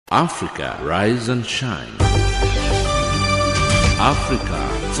Africa, rise and shine. Africa,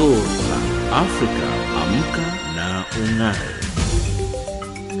 zorka. Africa, amka na ung'are.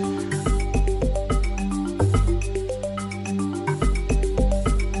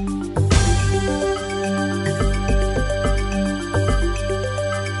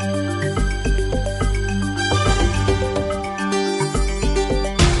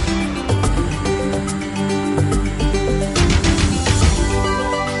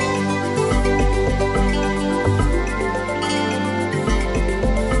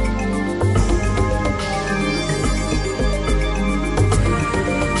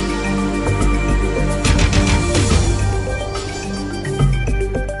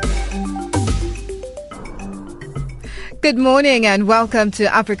 Good morning and welcome to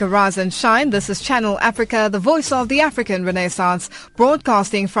Africa Rise and Shine. This is Channel Africa, the voice of the African Renaissance,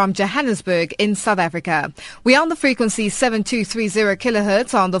 broadcasting from Johannesburg in South Africa. We are on the frequency 7230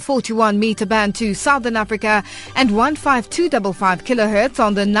 kilohertz on the 41 meter band to Southern Africa and 15255 kilohertz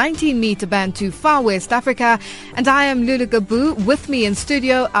on the 19 meter band to Far West Africa. And I am Lulu Gabu. With me in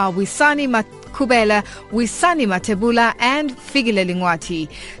studio are Wisani Kubela, Wisani Matebula and Figile Lingwati.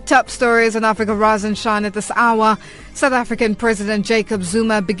 Top stories on Africa Rise and Shine at this hour. South African President Jacob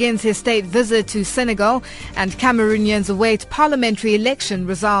Zuma begins his state visit to Senegal, and Cameroonians await parliamentary election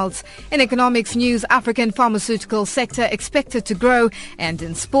results. In economics news, African pharmaceutical sector expected to grow, and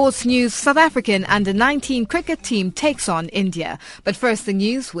in sports news, South African under-19 cricket team takes on India. But first the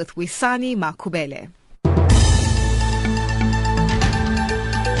news with Wisani Makubele.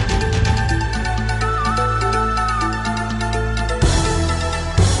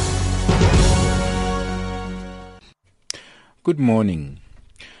 Good morning.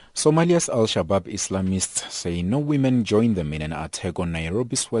 Somalia's Al-Shabaab Islamists say no women joined them in an attack on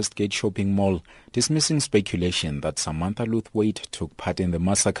Nairobi's Westgate shopping mall, dismissing speculation that Samantha Luthwaite took part in the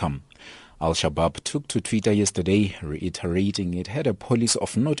massacre. Al-Shabaab took to Twitter yesterday, reiterating it had a policy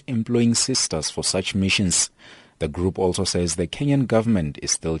of not employing sisters for such missions. The group also says the Kenyan government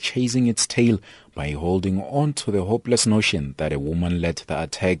is still chasing its tail by holding on to the hopeless notion that a woman led the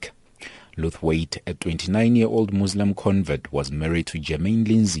attack. Luthwaite, a 29-year-old Muslim convert, was married to Jermaine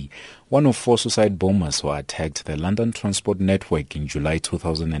Lindsay, one of 4 suicide bombers who attacked the London Transport Network in July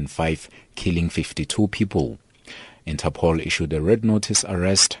 2005, killing 52 people. Interpol issued a red notice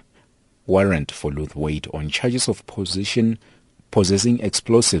arrest warrant for Luthwaite on charges of possessing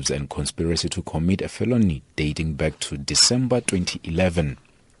explosives and conspiracy to commit a felony dating back to December 2011.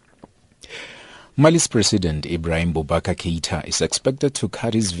 Mali's President Ibrahim Boubacar Keïta is expected to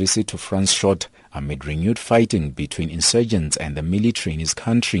cut his visit to France short amid renewed fighting between insurgents and the military in his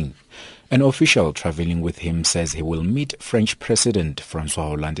country. An official traveling with him says he will meet French President François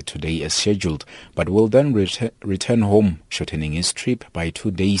Hollande today as scheduled, but will then return home, shortening his trip by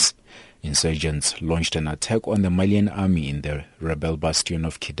 2 days. Insurgents launched an attack on the Malian army in the rebel bastion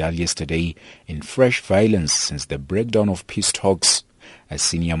of Kidal yesterday in fresh violence since the breakdown of peace talks. A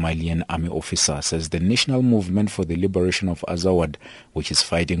senior Malian army officer says the National Movement for the Liberation of Azawad, which is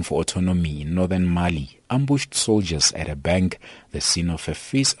fighting for autonomy in northern Mali, ambushed soldiers at a bank, the scene of a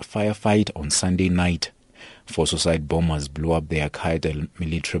fierce firefight on Sunday night. 4 suicide bombers blew up the Al-Qaeda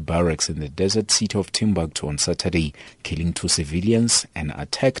military barracks in the desert city of Timbuktu on Saturday, killing 2 civilians, an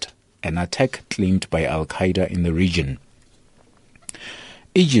attack claimed by Al-Qaeda in the region.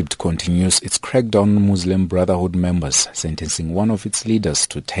 Egypt continues its crackdown on Muslim Brotherhood members, sentencing one of its leaders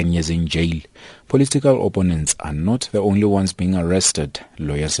to 10 years in jail. Political opponents are not the only ones being arrested.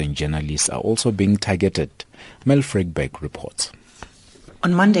 Lawyers and journalists are also being targeted. Mel Fregbeck reports.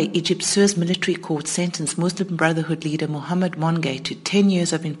 On Monday, Egypt's Suez military court sentenced Muslim Brotherhood leader Mohammed Mongay to 10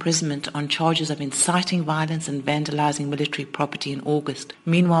 years of imprisonment on charges of inciting violence and vandalizing military property in August.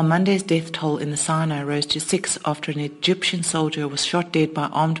 Meanwhile, Monday's death toll in the Sinai rose to 6 after an Egyptian soldier was shot dead by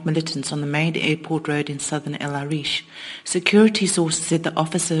armed militants on the main airport road in southern El Arish. Security sources said the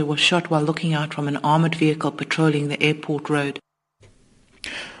officer was shot while looking out from an armored vehicle patrolling the airport road.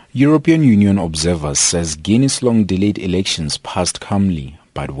 European Union observers says Guinea's long-delayed elections passed calmly,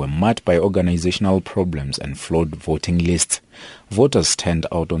 but were marred by organizational problems and flawed voting lists. Voters turned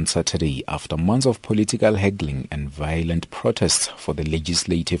out on Saturday after months of political haggling and violent protests for the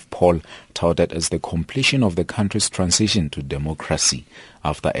legislative poll touted as the completion of the country's transition to democracy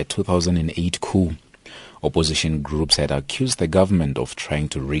after a 2008 coup. Opposition groups had accused the government of trying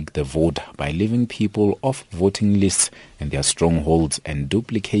to rig the vote by leaving people off voting lists in their strongholds and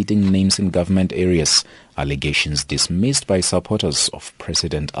duplicating names in government areas, allegations dismissed by supporters of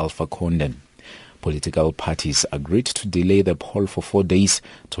President Alpha Condé. Political parties agreed to delay the poll for 4 days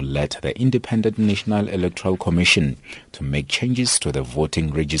to let the Independent National Electoral Commission to make changes to the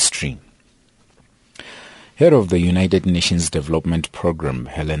voting registry. Head of the United Nations Development Programme,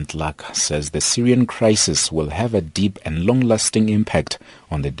 Helen Clark, says the Syrian crisis will have a deep and long-lasting impact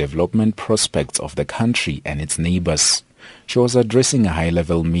on the development prospects of the country and its neighbours. She was addressing a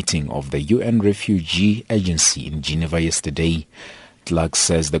high-level meeting of the UN Refugee Agency in Geneva yesterday. Clark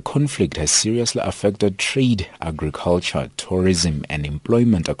says the conflict has seriously affected trade, agriculture, tourism and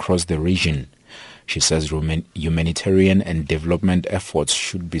employment across the region. She says humanitarian and development efforts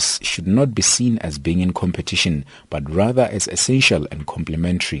should not be seen as being in competition, but rather as essential and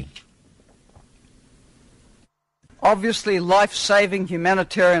complementary. Obviously, life-saving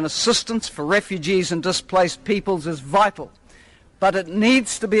humanitarian assistance for refugees and displaced peoples is vital, but it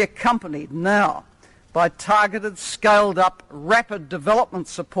needs to be accompanied now by targeted, scaled-up, rapid development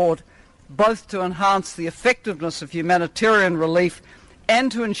support, both to enhance the effectiveness of humanitarian relief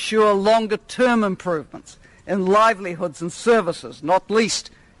and to ensure longer-term improvements in livelihoods and services, not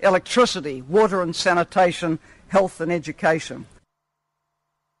least electricity, water and sanitation, health and education.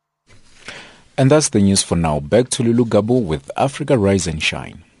 And that's the news for now. Back to Lulu Gabo with Africa Rise and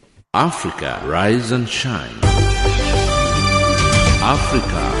Shine. Africa Rise and Shine.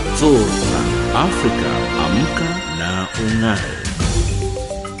 Africa Zorka. Africa Amka na Ung'are.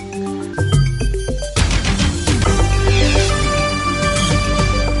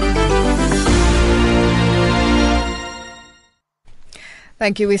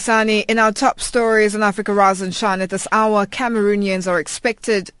 Thank you, Isani. In our top stories on Africa Rise and Shine at this hour, Cameroonians are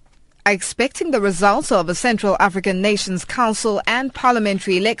expecting the results of the Central African Nations Council and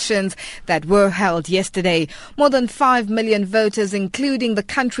parliamentary elections that were held yesterday. More than 5 million voters, including the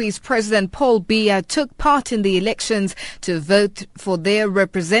country's President Paul Biya, took part in the elections to vote for their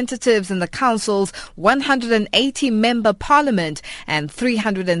representatives in the council's 180-member parliament and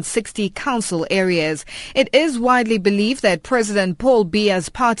 360 council areas. It is widely believed that President Paul Biya's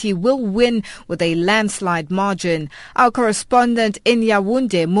party will win with a landslide margin. Our correspondent in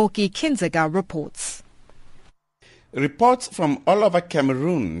Yaoundé, Moki Kinzaga, reports. Reports from all over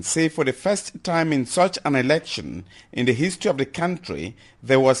Cameroon say for the first time in such an election in the history of the country,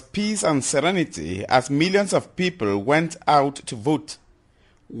 there was peace and serenity as millions of people went out to vote.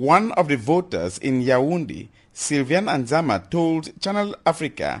 One of the voters in Yaoundé, Sylviane Anzama, told Channel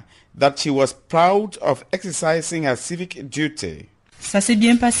Africa that she was proud of exercising her civic duty. Ça s'est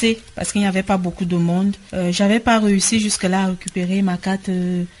bien passé parce qu'il n'y avait pas beaucoup de monde. J'avais pas réussi jusque-là à récupérer ma carte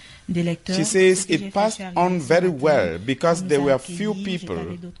d'électeur. She says it passed on very well because there were few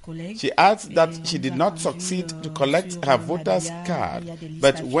people. She adds that she did not succeed to collect her voter's card,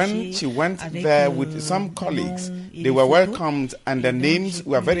 but when she went there with some colleagues, they were welcomed and their names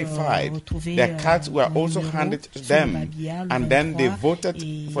were verified. Their cards were also handed to them, and then they voted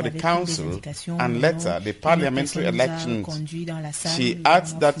for the council and later the parliamentary elections. She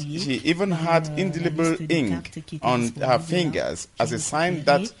adds that she even had indelible ink on her fingers as a sign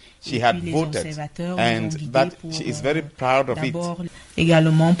that she had voted and that she is very proud of it.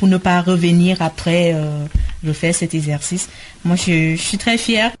 Également, pour ne pas revenir après refaire cet exercice. Moi, je suis très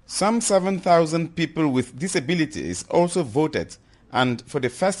fière. Some 7,000 people with disabilities also voted, and for the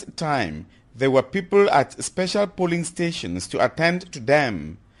first time, there were people at special polling stations to attend to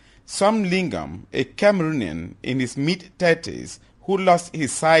them. Sam Lingam, a Cameroonian in his mid-30s, who lost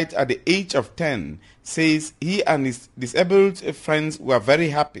his sight at the age of 10, says he and his disabled friends were very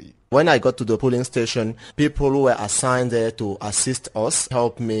happy. When I got to the polling station, people who were assigned there to assist us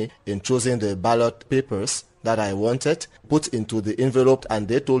helped me in choosing the ballot papers that I wanted, put into the envelope, and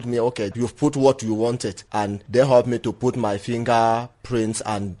they told me, okay, you've put what you wanted, and they helped me to put my fingerprints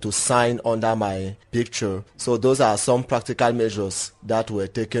and to sign under my picture. So those are some practical measures that were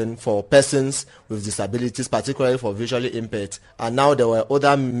taken for persons with disabilities, particularly for visually impaired. And now there were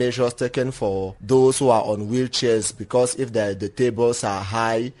other measures taken for those who are on wheelchairs, because if the tables are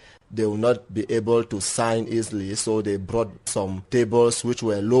high, they will not be able to sign easily, so they brought some tables which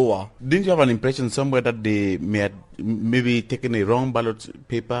were lower. Didn't you have an impression somewhere that they may have maybe taken a wrong ballot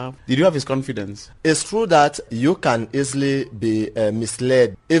paper? Did you have his confidence? It's true that you can easily be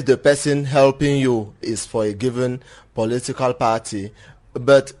misled if the person helping you is for a given political party.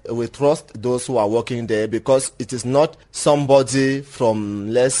 but we trust those who are working there because it is not somebody from,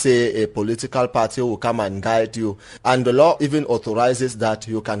 let's say, a political party who will come and guide you. And the law even authorizes that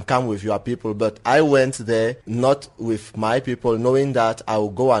you can come with your people. But I went there not with my people, knowing that I will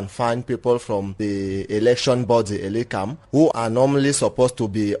go and find people from the election body, ELECAM, who are normally supposed to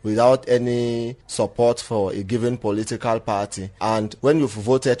be without any support for a given political party. And when you've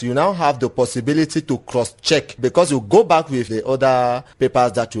voted, you now have the possibility to cross-check because you go back with the other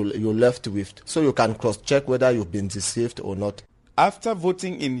papers that you left with. So you can cross-check whether you've been deceived or not. After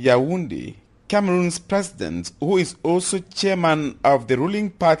voting in Yaoundé, Cameroon's president, who is also chairman of the ruling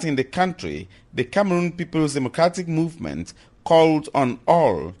party in the country, the Cameroon People's Democratic Movement, called on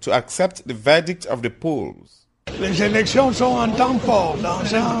all to accept the verdict of the polls. Les élections sont un temps fort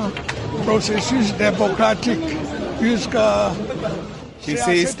dans un processus démocratique jusqu'à... He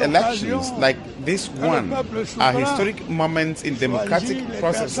says elections like this one are historic moments in democratic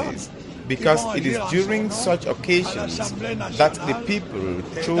processes because it is during such occasions that the people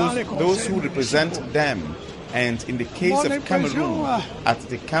choose those who represent them. And in the case of Cameroon, at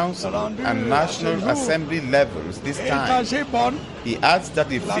the Council and National Assembly levels this time, he adds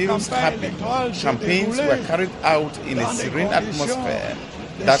that he feels happy. Campaigns were carried out in a serene atmosphere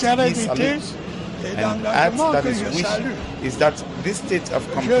that he salutes, and adds that his wish is that this state of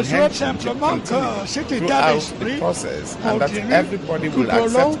comprehension should continue throughout the process and that everybody will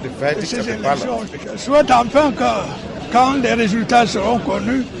accept the verdict of the ballot. Soit enfin que, quand les résultats seront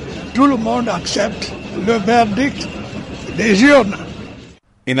connus, tout le monde accepte le verdict des urnes.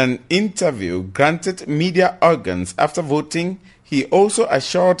 In an interview granted media organs after voting, he also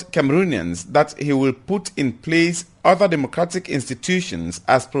assured Cameroonians that he will put in place other democratic institutions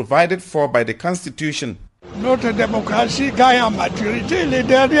as provided for by the Constitution. Notre démocratie gagne en maturité. Les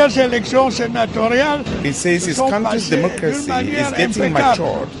dernières élections sénatoriales. He says his country's democracy is getting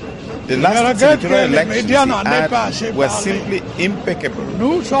matured. The last senatorial elections he had were simply impeccable.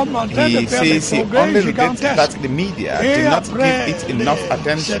 He says he only regrets that the media do not give it enough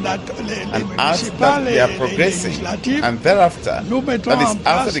attention and adds that they are progressing, and thereafter, that is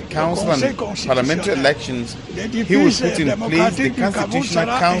after the council and parliamentary elections, he will put in place the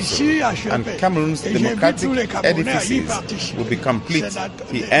Constitutional Council and Cameroon's democratic edifices will be complete.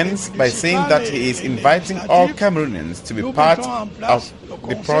 He ends by saying that he is inviting all Cameroonians to be part of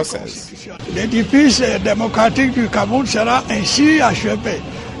the process. L'édifice démocratique du Cameroun sera ainsi achevé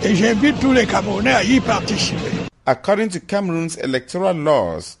et j'invite tous les Camerounais à y participer. According to Cameroon's electoral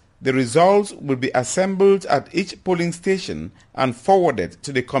laws, the results will be assembled at each polling station and forwarded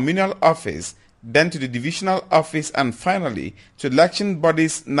to the communal office, then to the divisional office, and finally to election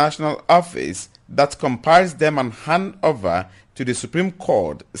body's national office that compiles them and hand over to the Supreme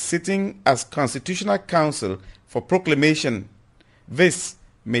Court, sitting as Constitutional Council for proclamation. This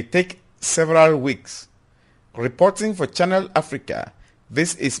may take several weeks. Reporting for Channel Africa,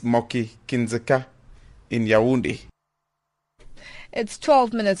 this is Moki Kinzeka in Yaoundé. It's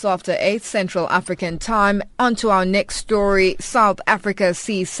 12 minutes after 8 Central African time. On to our next story. South Africa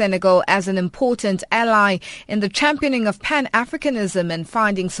sees Senegal as an important ally in the championing of Pan-Africanism and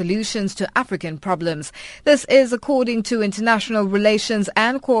finding solutions to African problems. This is according to International Relations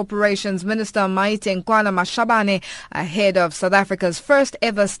and Cooperations Minister Maite Nkoana Mashabane ahead of South Africa's first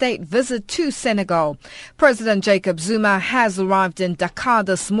ever state visit to Senegal. President Jacob Zuma has arrived in Dakar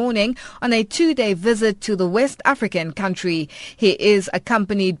this morning on a 2-day visit to the West African country. He is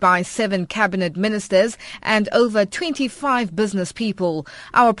accompanied by 7 cabinet ministers and over 25 business people.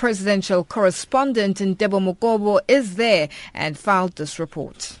 Our presidential correspondent Ndebo Mukobo is there and filed this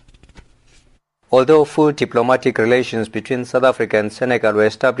report. Although full diplomatic relations between South Africa and Senegal were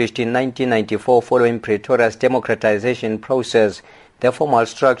established in 1994 following Pretoria's democratization process, the formal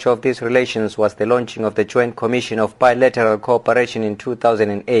structure of these relations was the launching of the Joint Commission of Bilateral Cooperation in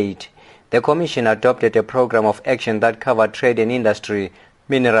 2008. The Commission adopted a program of action that covered trade and industry,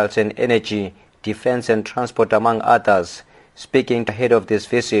 minerals and energy, defense and transport, among others. Speaking ahead of this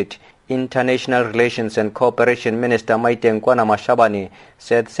visit, International Relations and Cooperation Minister Maite Nkoana Mashabane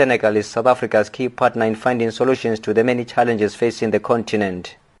said Senegal is South Africa's key partner in finding solutions to the many challenges facing the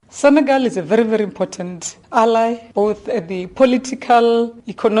continent. Senegal is a very, very important ally, both at the political,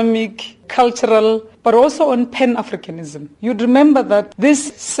 economic, cultural, but also on Pan-Africanism. You'd remember that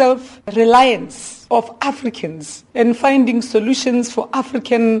this self-reliance of Africans and finding solutions for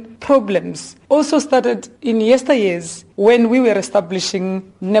African problems also started in yesteryears when we were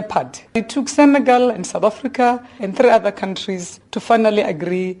establishing NEPAD. It took Senegal and South Africa and 3 other countries to finally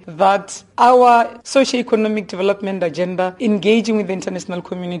agree that our socio-economic development agenda, engaging with the international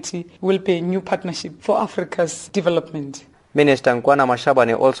community, will be a new partnership for Africa's development. Minister Nkwana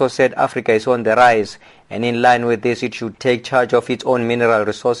Mashabane also said Africa is on the rise, and in line with this, it should take charge of its own mineral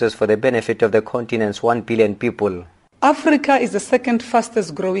resources for the benefit of the continent's 1 billion people. Africa is the second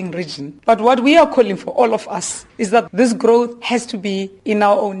fastest growing region, but what we are calling for, all of us, is that this growth has to be in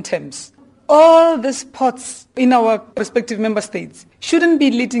our own terms. All these ports in our respective member states shouldn't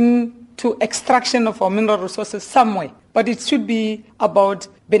be leading to extraction of our mineral resources somewhere, but it should be about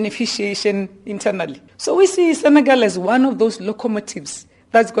beneficiation internally. So we see Senegal as one of those locomotives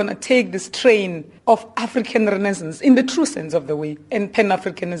that's going to take this train of African renaissance in the true sense of the way and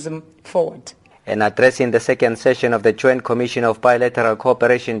Pan-Africanism forward. And addressing the second session of the Joint Commission of Bilateral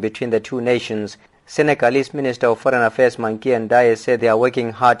Cooperation between the two nations, Senegalese Minister of Foreign Affairs Macky Ndiaye said they are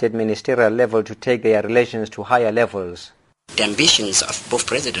working hard at ministerial level to take their relations to higher levels. The ambitions of both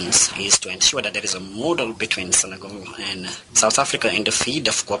presidents is to ensure that there is a model between Senegal and South Africa in the field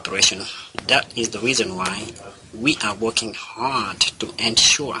of cooperation. That is the reason why we are working hard to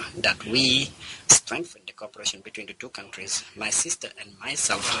ensure that we strengthen the cooperation between the two countries. My sister and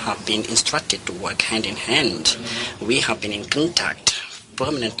myself have been instructed to work hand in hand. We have been in contact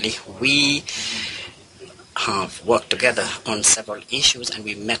permanently. We have worked together on several issues, and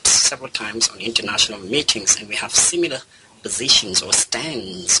we met several times on international meetings, and we have similar positions or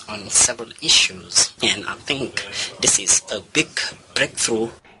stands on several issues. And I think this is a big breakthrough.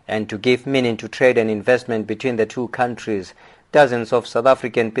 And to give meaning to trade and investment between the two countries, dozens of South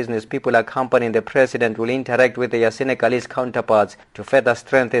African business people accompanying the president will interact with their Senegalese counterparts to further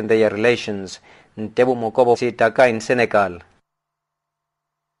strengthen their relations. Ntebo Mokobo, Dakar in Senegal.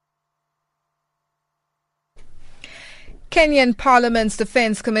 Kenyan Parliament's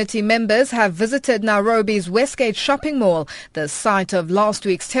Defence Committee members have visited Nairobi's Westgate shopping mall, the site of last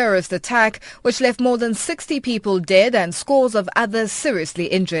week's terrorist attack, which left more than 60 people dead and scores of others seriously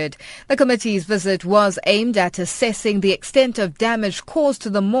injured. The committee's visit was aimed at assessing the extent of damage caused to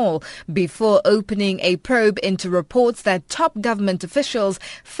the mall before opening a probe into reports that top government officials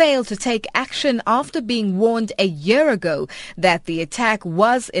failed to take action after being warned a year ago that the attack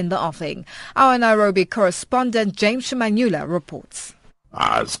was in the offing. Our Nairobi correspondent James Shimanyula reports.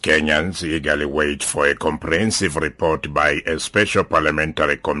 As Kenyans eagerly wait for a comprehensive report by a special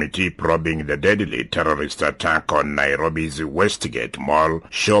parliamentary committee probing the deadly terrorist attack on Nairobi's Westgate Mall,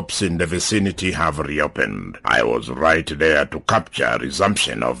 shops in the vicinity have reopened. I was right there to capture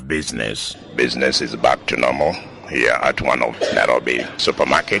resumption of business. Business is back to normal here at one of Nairobi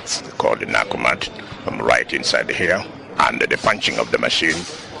supermarkets called Nakumatt. I'm right inside here, and the punching of the machine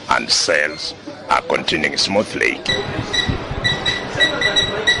and sales are continuing smoothly.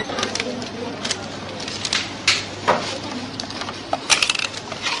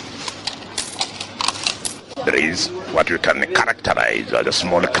 There is what we can characterize as a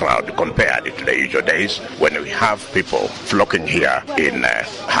small crowd compared to the usual days when we have people flocking here in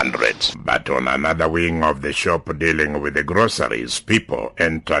hundreds. But on another wing of the shop dealing with the groceries, people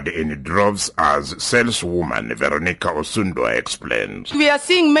entered in droves, as saleswoman Veronica Osundo explains. We are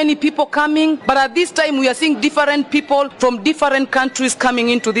seeing many people coming, but at this time we are seeing different people from different countries coming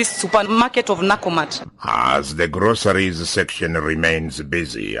into this supermarket of Nakumatt. As the groceries section remains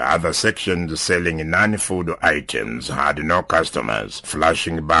busy, other sections selling non-food items had no customers.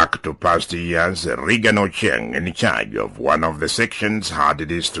 Flashing back to past years, Regan Ocheng, in charge of one of the sections, had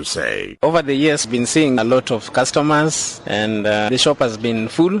this to say. Over the years, been seeing a lot of customers, and the shop has been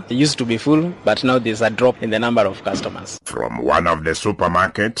full. It used to be full, but now there's a drop in the number of customers. From one of the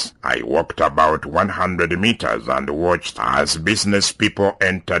supermarkets, I walked about 100 meters and watched as business people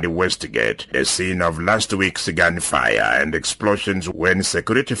entered Westgate, the scene of last week's gunfire and explosions when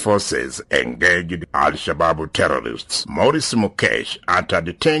security forces engaged Al-Shabaab terrorists. Maurice Mukesh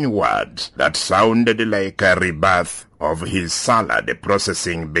uttered 10 words that sounded like a rebirth of his salad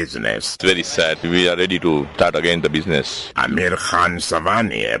processing business. It's very sad. We are ready to start again the business. Amir Khan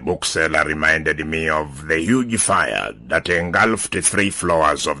Savani, a bookseller, reminded me of the huge fire that engulfed 3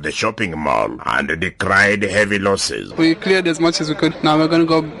 floors of the shopping mall and decried heavy losses. We cleared as much as we could. Now we're going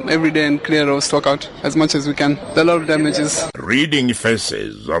to go every day and clear our stock out as much as we can. There are a lot of damages. Reading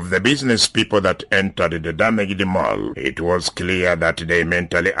faces of the business people that entered the damaged mall, it was clear that they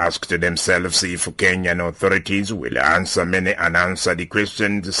mentally asked themselves if Kenyan authorities will answer many unanswered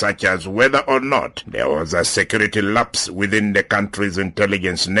questions, such as whether or not there was a security lapse within the country's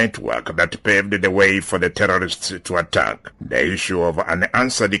intelligence network that paved the way for the terrorists to attack. The issue of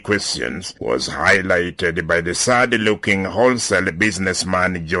unanswered questions was highlighted by the sad-looking wholesale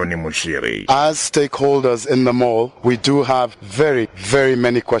businessman Johnny Mushiri. As stakeholders in the mall, we do have very, very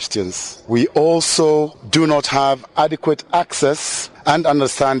many questions. We also do not have adequate access and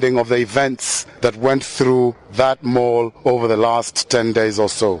understanding of the events that went through that mall over the last 10 days or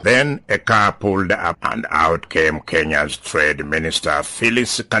so. Then a car pulled up and out came Kenya's Trade Minister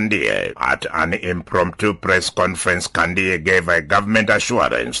Phyllis Kandie. At an impromptu press conference, Kandie gave a government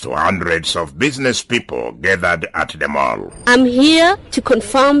assurance to hundreds of business people gathered at the mall. I'm here to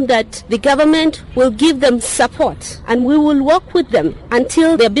confirm that the government will give them support and we will work with them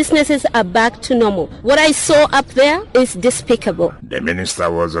until their businesses are back to normal. What I saw up there is despicable. The minister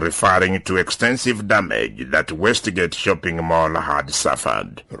was referring to extensive damage that Westgate Shopping Mall had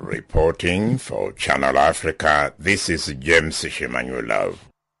suffered. Reporting for Channel Africa, this is James Shimanyula.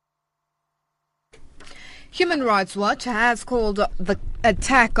 Human Rights Watch has called the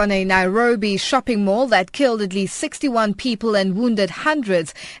attack on a Nairobi shopping mall that killed at least 61 people and wounded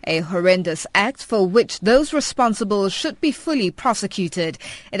hundreds a horrendous act for which those responsible should be fully prosecuted.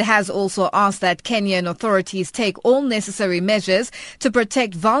 It has also asked that Kenyan authorities take all necessary measures to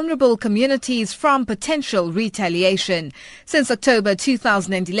protect vulnerable communities from potential retaliation. Since October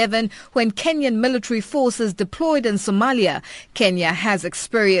 2011, when Kenyan military forces deployed in Somalia, Kenya has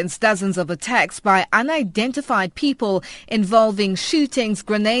experienced dozens of attacks by unidentified people involving shootings,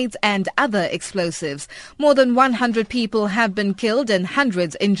 grenades and other explosives. More than 100 people have been killed and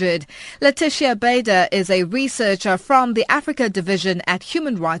hundreds injured. Letitia Bader is a researcher from the Africa Division at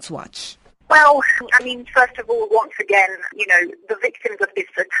Human Rights Watch. Well, first of all, once again, the victims of this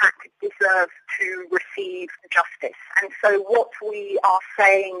attack deserve to receive justice. And so what we are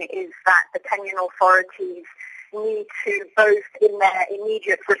saying is that the Kenyan authorities need to, both in their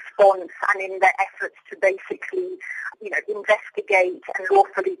immediate response and in their efforts to basically, investigate and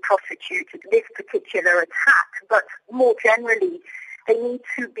lawfully prosecute this particular attack, but more generally, they need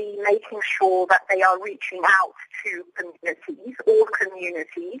to be making sure that they are reaching out to communities, all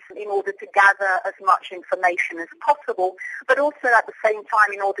communities, in order to gather as much information as possible, but also at the same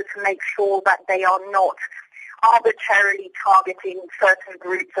time in order to make sure that they are not arbitrarily targeting certain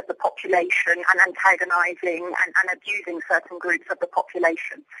groups of the population and antagonizing and abusing certain groups of the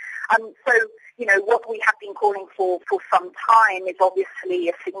population. What we have been calling for some time is obviously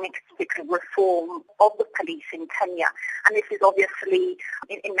a significant reform of the police in Kenya. And this is obviously,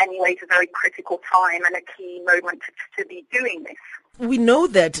 in many ways, a very critical time and a key moment to be doing this. We know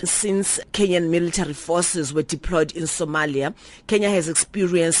that since Kenyan military forces were deployed in Somalia, Kenya has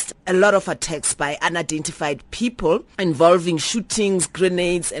experienced a lot of attacks by unidentified people involving shootings,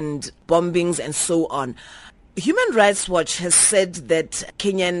 grenades and bombings and so on. Human Rights Watch has said that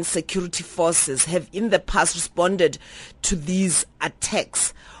Kenyan security forces have in the past responded to these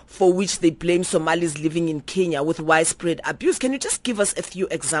attacks, for which they blame Somalis living in Kenya with widespread abuse. Can you just give us a few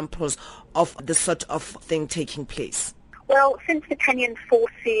examples of the sort of thing taking place? Well, since the Kenyan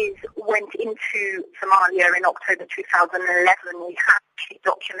forces went into Somalia in October 2011, we have actually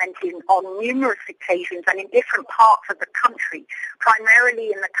documented on numerous occasions and in different parts of the country,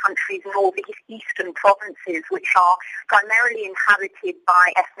 primarily in the country's northeastern provinces, which are primarily inhabited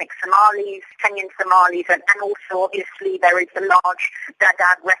by ethnic Somalis, Kenyan Somalis, and also obviously there is a large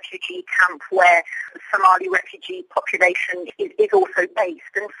Dadaab refugee camp where the Somali refugee population is also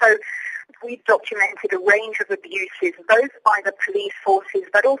based. And so we've documented a range of abuses, both by the police forces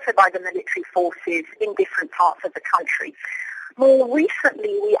but also by the military forces in different parts of the country. More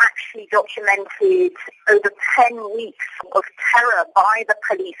recently, we actually documented over 10 weeks of terror by the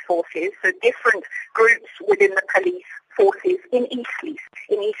police forces, so different groups within the police forces in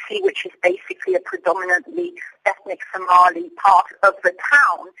Eastleigh, which is basically a predominantly ethnic Somali part of the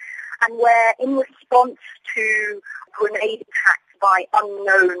town, and where in response to grenade attacks by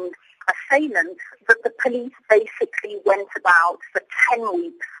unknown assailants, that the police basically went about for 10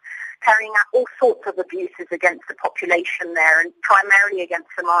 weeks carrying out all sorts of abuses against the population there, and primarily against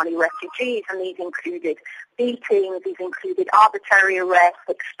Somali refugees, and these included beatings, these included arbitrary arrest,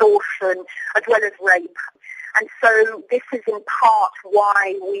 extortion, as well as rape. And so this is in part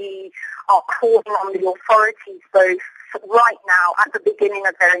why we are calling on the authorities, both right now at the beginning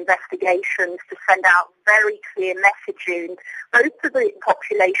of their investigations, to send out very clear messaging, both to the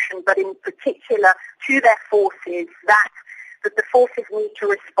population but in particular to their forces, that the forces need to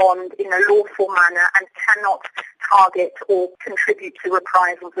respond in a lawful manner and cannot target or contribute to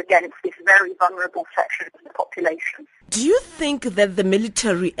reprisals against this very vulnerable section of the population. Do you think that the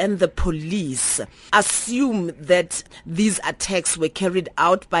military and the police assume that these attacks were carried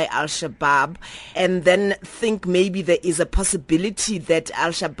out by Al-Shabaab and then think maybe there is a possibility that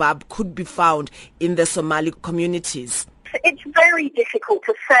Al-Shabaab could be found in the Somali communities? It's very difficult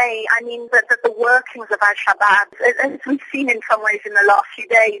to say. I mean, the workings of Al-Shabaab, as we've seen in some ways in the last few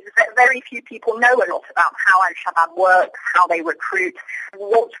days, very few people know a lot about how Al-Shabaab works, how they recruit.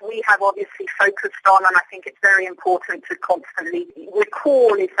 What we have obviously focused on, and I think it's very important to constantly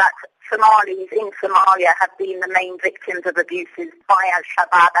recall, is that Somalis in Somalia have been the main victims of abuses by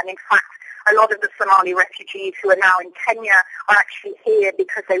Al-Shabaab, and in fact, a lot of the Somali refugees who are now in Kenya are actually here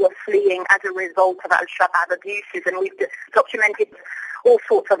because they were fleeing as a result of Al-Shabaab abuses, and we've documented all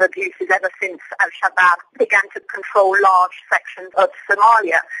sorts of abuses ever since Al-Shabaab began to control large sections of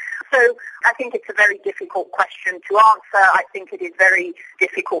Somalia. So I think it's a very difficult question to answer. I think it is very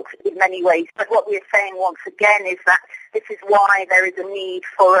difficult in many ways. But what we are saying once again is that this is why there is a need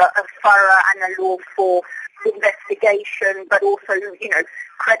for a thorough and a lawful investigation, but also,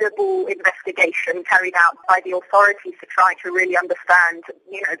 credible investigation carried out by the authorities to try to really understand,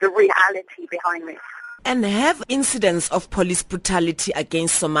 the reality behind this. And have incidents of police brutality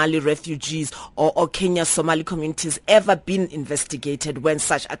against Somali refugees or Kenya's Somali communities ever been investigated when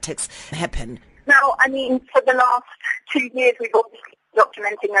such attacks happen? Now, I mean, for the last 2 years, we've obviously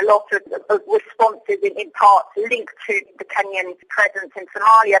documenting a lot of responses in part linked to the Kenyan presence in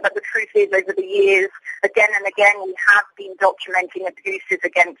Somalia, but the truth is over the years, again and again, we have been documenting abuses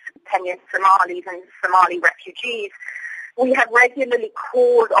against Kenyan Somalis and Somali refugees. We have regularly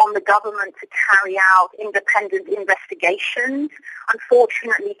called on the government to carry out independent investigations.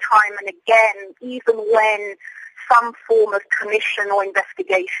 Unfortunately, time and again, even when some form of commission or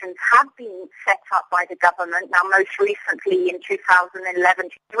investigations have been set up by the government, now most recently in 2011,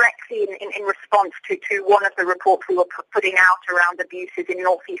 directly in response to one of the reports we were putting out around abuses in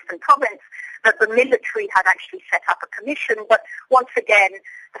northeastern province, that the military had actually set up a commission, but once again,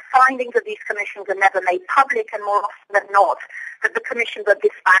 the findings of these commissions are never made public, and more often than not, that the commissions are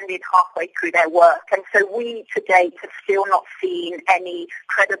disbanded halfway through their work. And so we, to date, have still not seen any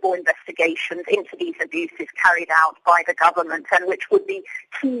credible investigations into these abuses carried out by the government, and which would be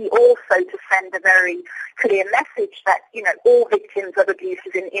key also to send a very clear message that, all victims of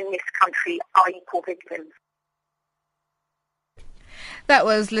abuses in this country are equal victims. That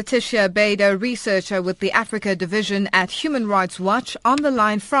was Letitia Bader, researcher with the Africa Division at Human Rights Watch, on the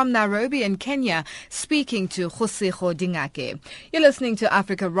line from Nairobi in Kenya, speaking to Kgosigo Dingake. You're listening to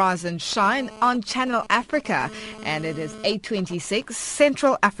Africa Rise and Shine on Channel Africa, and it is 8:26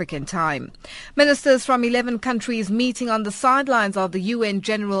 Central African Time. Ministers from 11 countries meeting on the sidelines of the UN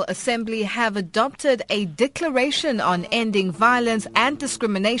General Assembly have adopted a declaration on ending violence and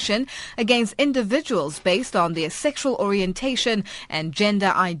discrimination against individuals based on their sexual orientation and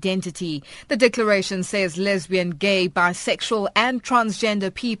gender identity. The declaration says lesbian, gay, bisexual and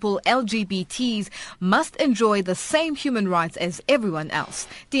transgender people, LGBTs, must enjoy the same human rights as everyone else.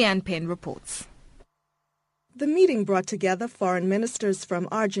 Deanne Penn reports. The meeting brought together foreign ministers from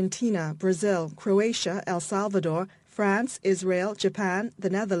Argentina, Brazil, Croatia, El Salvador, France, Israel, Japan, the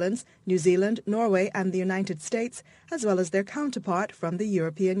Netherlands, New Zealand, Norway and the United States, as well as their counterpart from the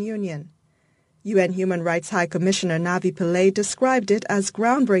European Union. UN Human Rights High Commissioner Navi Pillay described it as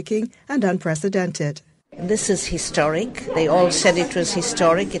groundbreaking and unprecedented. This is historic. They all said it was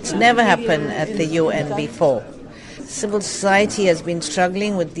historic. It's never happened at the UN before. Civil society has been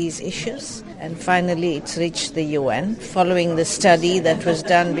struggling with these issues, and finally it's reached the UN following the study that was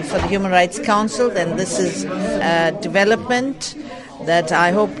done before the Human Rights Council, and this is a development that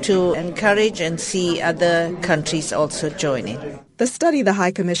I hope to encourage and see other countries also joining. The study the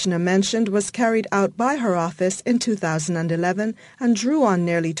High Commissioner mentioned was carried out by her office in 2011 and drew on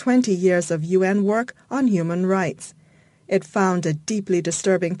nearly 20 years of UN work on human rights. It found a deeply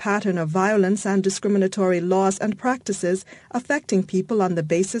disturbing pattern of violence and discriminatory laws and practices affecting people on the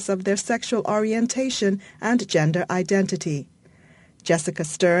basis of their sexual orientation and gender identity. Jessica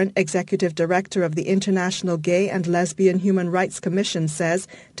Stern, Executive Director of the International Gay and Lesbian Human Rights Commission, says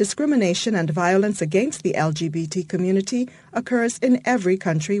discrimination and violence against the LGBT community occurs in every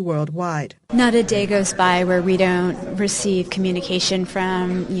country worldwide. Not a day goes by where we don't receive communication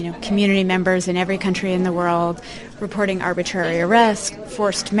from, community members in every country in the world reporting arbitrary arrest,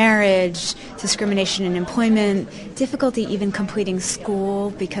 forced marriage, discrimination in employment, difficulty even completing school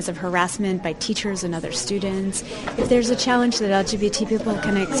because of harassment by teachers and other students. If there's a challenge that LGBT people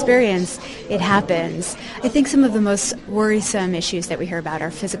can experience, it happens. I think some of the most worrisome issues that we hear about are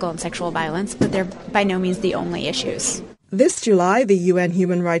physical and sexual violence, but they're by no means the only issues. This July, the UN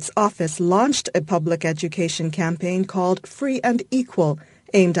Human Rights Office launched a public education campaign called Free and Equal,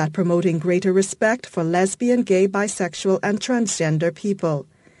 aimed at promoting greater respect for lesbian, gay, bisexual and transgender people.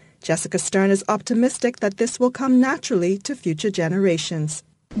 Jessica Stern is optimistic that this will come naturally to future generations.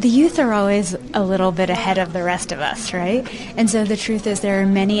 The youth are always a little bit ahead of the rest of us, right? And so the truth is there are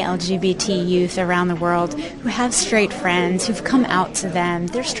many LGBT youth around the world who have straight friends, who've come out to them.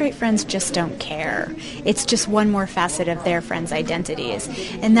 Their straight friends just don't care. It's just one more facet of their friends' identities.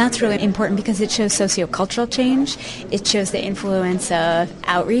 And that's really important because it shows sociocultural change. It shows the influence of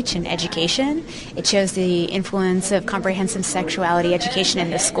outreach and education. It shows the influence of comprehensive sexuality education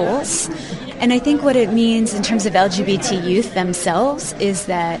in the schools. And I think what it means in terms of LGBT youth themselves is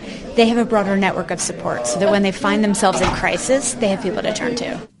that they have a broader network of support so that when they find themselves in crisis, they have people to turn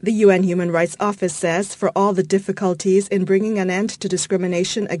to. The UN Human Rights Office says for all the difficulties in bringing an end to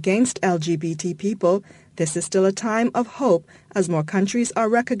discrimination against LGBT people, this is still a time of hope as more countries are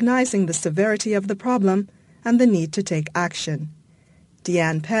recognizing the severity of the problem and the need to take action.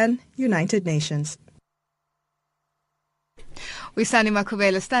 Deanne Penn, United Nations. We're Sandy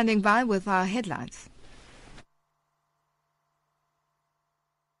Makubela standing by with our headlines.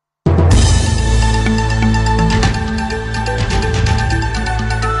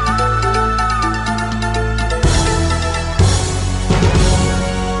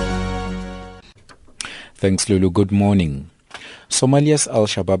 Thanks, Lulu. Good morning. Somalia's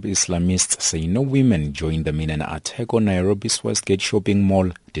Al-Shabaab Islamists say no women joined them in an attack on Nairobi's Westgate shopping mall,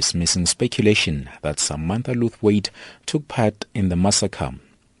 dismissing speculation that Samantha Luthwaite took part in the massacre.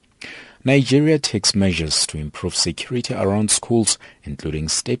 Nigeria takes measures to improve security around schools, including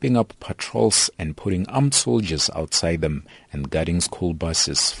stepping up patrols and putting armed soldiers outside them and guarding school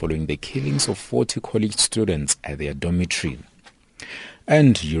buses following the killings of 40 college students at their dormitory.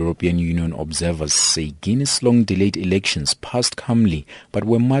 And European Union observers say Guinea's long-delayed elections passed calmly but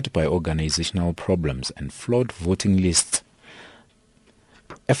were marred by organizational problems and flawed voting lists.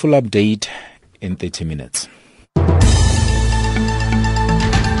 A full update in 30 minutes.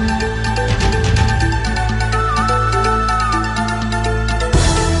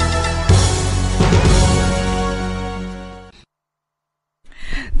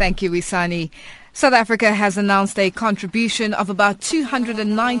 Thank you, Isani. South Africa has announced a contribution of about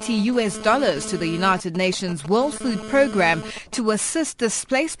 $290 to the United Nations World Food Programme to assist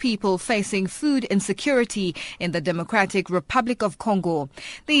displaced people facing food insecurity in the Democratic Republic of Congo.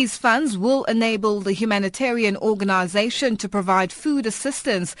 These funds will enable the humanitarian organization to provide food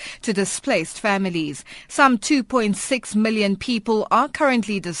assistance to displaced families. Some 2.6 million people are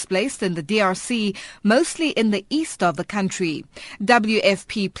currently displaced in the DRC, mostly in the east of the country.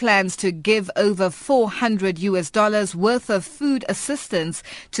 WFP plans to give over $400 worth of food assistance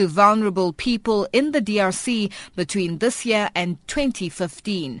to vulnerable people in the DRC between this year and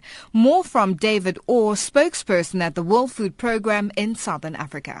 2015. More from David Orr, spokesperson at the World Food Programme in Southern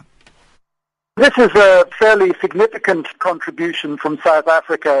Africa. This is a fairly significant contribution from South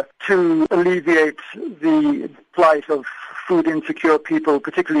Africa to alleviate the plight of food insecure people,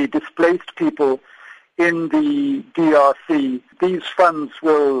 particularly displaced people in the DRC. These funds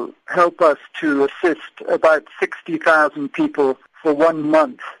will help us to assist about 60,000 people for 1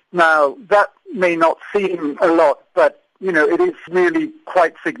 month. Now, that may not seem a lot, but, it is really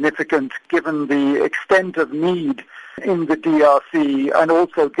quite significant given the extent of need in the DRC and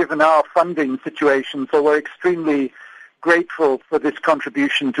also given our funding situation. So we're extremely grateful for this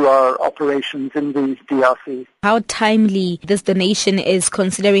contribution to our operations in the DRC. How timely this donation is,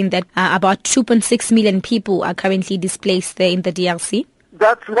 considering that about 2.6 million people are currently displaced there in the DRC?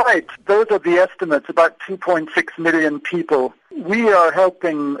 That's right. Those are the estimates, about 2.6 million people. We are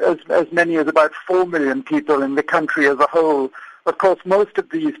helping as many as about 4 million people in the country as a whole. Of course, most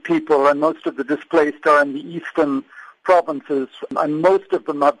of these people and most of the displaced are in the eastern provinces, and most of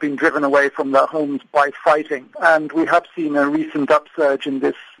them have been driven away from their homes by fighting. And we have seen a recent upsurge in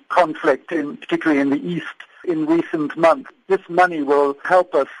this conflict, particularly in the east, in recent months. This money will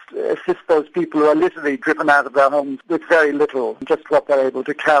help us assist those people who are literally driven out of their homes with very little, just what they're able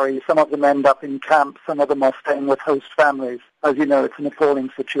to carry. Some of them end up in camps, some of them are staying with host families. As you know, it's an appalling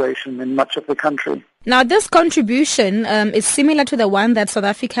situation in much of the country. Now, this contribution is similar to the one that South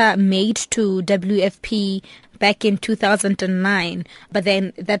Africa made to WFP back in 2009, but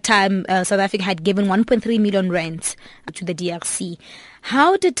then at that time South Africa had given 1.3 million rands to the DRC.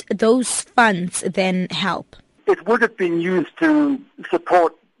 How did those funds then help? It would have been used to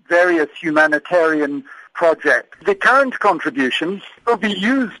support various humanitarian projects. The current contributions will be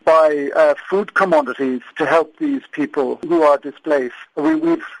used by food commodities to help these people who are displaced.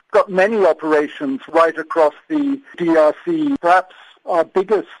 We've got many operations right across the DRC. Perhaps our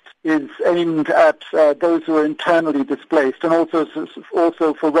biggest is aimed at those who are internally displaced, and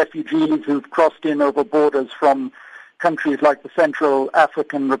also for refugees who've crossed in over borders from countries like the Central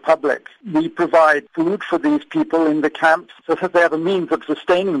African Republic. We provide food for these people in the camps so that they have a means of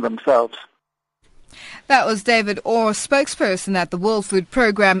sustaining themselves. That was David Orr, spokesperson at the World Food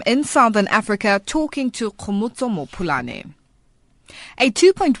Programme in Southern Africa, talking to Khomotso Mopulane. A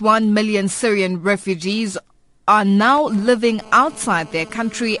 2.1 million Syrian refugees are now living outside their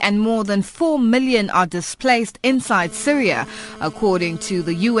country and more than 4 million are displaced inside Syria, according to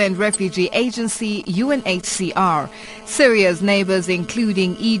the UN refugee agency UNHCR. Syria's neighbors,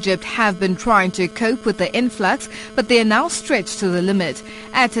 including Egypt, have been trying to cope with the influx, but they are now stretched to the limit.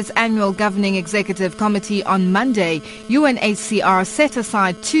 At its annual Governing Executive Committee on Monday, UNHCR set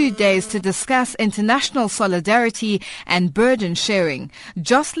aside 2 days to discuss international solidarity and burden sharing.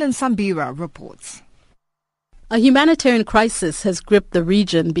 Jocelyn Sambira reports. A humanitarian crisis has gripped the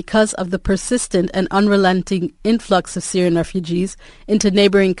region because of the persistent and unrelenting influx of Syrian refugees into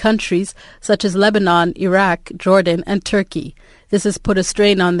neighboring countries such as Lebanon, Iraq, Jordan, and Turkey. This has put a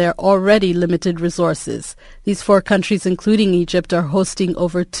strain on their already limited resources. These 4 countries, including Egypt, are hosting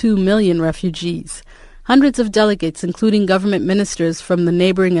over 2 million refugees. Hundreds of delegates, including government ministers from the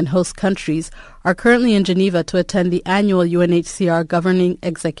neighboring and host countries, are currently in Geneva to attend the annual UNHCR Governing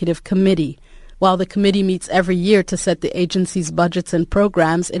Executive Committee. While the committee meets every year to set the agency's budgets and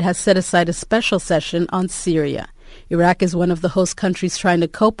programs, it has set aside a special session on Syria. Iraq is one of the host countries trying to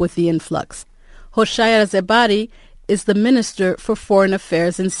cope with the influx. Hoshaya Zebari is the Minister for Foreign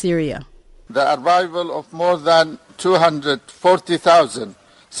Affairs in Syria. The arrival of more than 240,000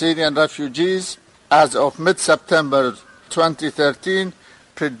 Syrian refugees as of mid-September 2013,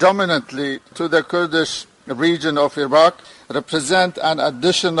 predominantly to the Kurdish region of Iraq, represent an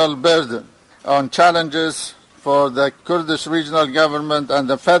additional burden on challenges for the Kurdish regional government and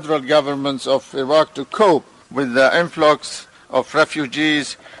the federal governments of Iraq to cope with the influx of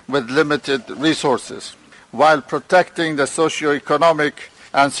refugees with limited resources, while protecting the socio-economic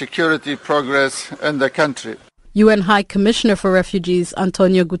and security progress in the country. UN High Commissioner for Refugees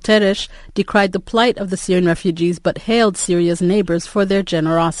Antonio Guterres decried the plight of the Syrian refugees but hailed Syria's neighbors for their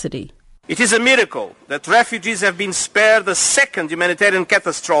generosity. It is a miracle that refugees have been spared the second humanitarian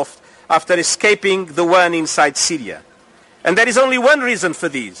catastrophe after escaping the one inside Syria. And there is only one reason for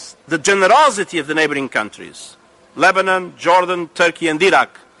this: the generosity of the neighboring countries, Lebanon, Jordan, Turkey and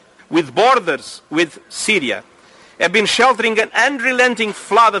Iraq, with borders with Syria, have been sheltering an unrelenting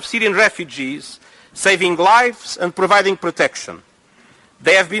flood of Syrian refugees, saving lives and providing protection.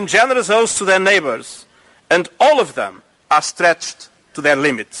 They have been generous hosts to their neighbors, and all of them are stretched to their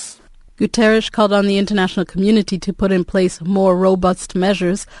limits. Guterres called on the international community to put in place more robust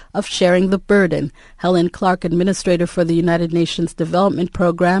measures of sharing the burden. Helen Clark, administrator for the United Nations Development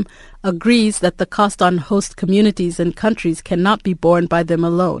Programme, agrees that the cost on host communities and countries cannot be borne by them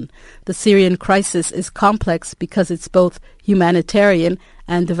alone. The Syrian crisis is complex because it's both humanitarian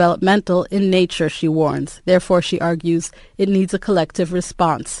and developmental in nature, she warns. Therefore, she argues, it needs a collective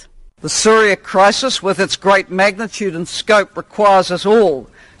response. The Syria crisis, with its great magnitude and scope, requires us all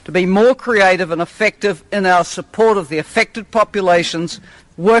to be more creative and effective in our support of the affected populations,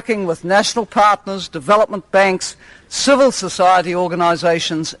 working with national partners, development banks, civil society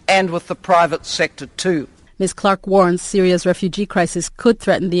organisations and with the private sector too. Ms. Clark warns Syria's refugee crisis could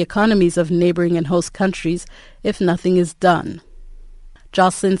threaten the economies of neighbouring and host countries if nothing is done.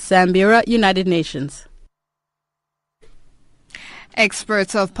 Jocelyn Sambira, United Nations.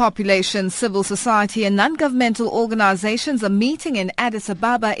 Experts of population, civil society and non-governmental organizations are meeting in Addis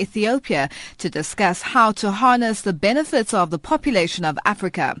Ababa, Ethiopia, to discuss how to harness the benefits of the population of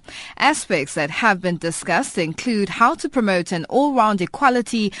Africa. Aspects that have been discussed include how to promote an all-round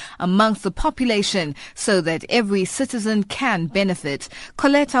equality amongst the population so that every citizen can benefit.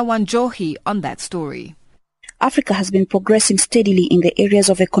 Coletta Wanjohi on that story. Africa has been progressing steadily in the areas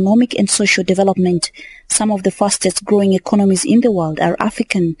of economic and social development. Some of the fastest growing economies in the world are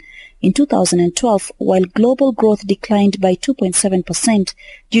African. In 2012, while global growth declined by 2.7%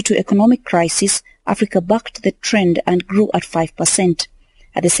 due to economic crisis, Africa bucked the trend and grew at 5%.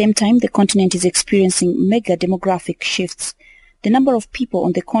 At the same time, the continent is experiencing mega demographic shifts. The number of people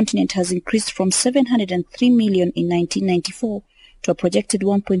on the continent has increased from 703 million in 1994 to a projected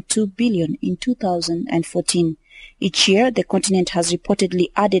 1.2 billion in 2014. Each year, the continent has reportedly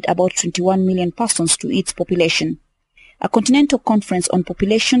added about 21 million persons to its population. A continental conference on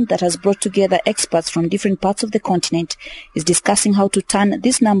population that has brought together experts from different parts of the continent is discussing how to turn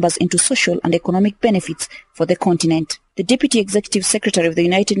these numbers into social and economic benefits for the continent. The Deputy Executive Secretary of the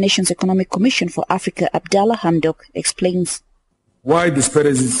United Nations Economic Commission for Africa, Abdallah Hamdok, explains. Why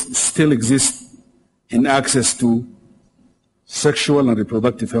disparities still exist in access to sexual and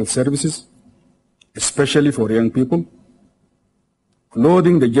reproductive health services, especially for young people.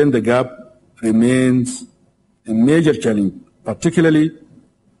 Closing the gender gap remains a major challenge, particularly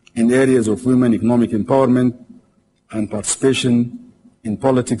in areas of women economic empowerment and participation in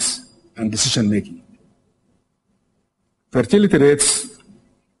politics and decision-making. Fertility rates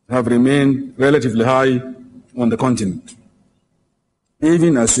have remained relatively high on the continent,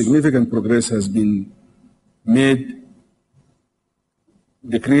 even as significant progress has been made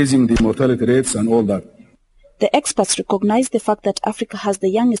decreasing the mortality rates and all that. The experts recognize the fact that Africa has the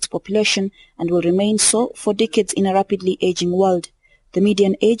youngest population and will remain so for decades in a rapidly aging world. The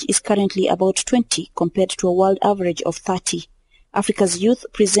median age is currently about 20 compared to a world average of 30. Africa's youth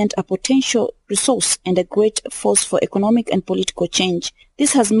present a potential resource and a great force for economic and political change.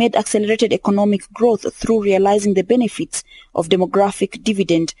 This has made accelerated economic growth through realizing the benefits of demographic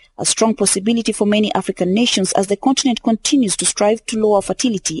dividend a strong possibility for many African nations as the continent continues to strive to lower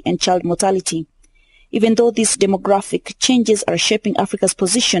fertility and child mortality. Even though these demographic changes are shaping Africa's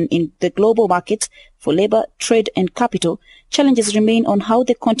position in the global markets for labor, trade and capital, challenges remain on how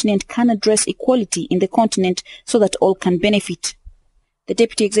the continent can address equality in the continent so that all can benefit. The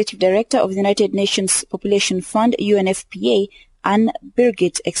Deputy Executive Director of the United Nations Population Fund, UNFPA, Anne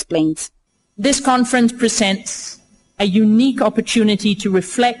Birgit, explains. This conference presents a unique opportunity to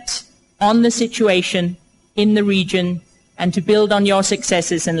reflect on the situation in the region and to build on your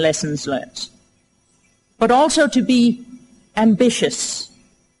successes and lessons learned, but also to be ambitious,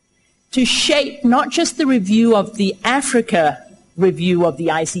 to shape not just the review of the Africa review of the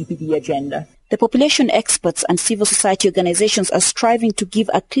ICPD agenda. The population experts and civil society organizations are striving to give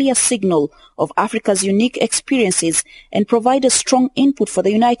a clear signal of Africa's unique experiences and provide a strong input for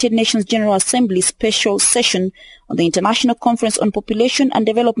the United Nations General Assembly special session on the International Conference on Population and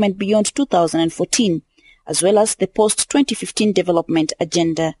Development beyond 2014, as well as the post-2015 development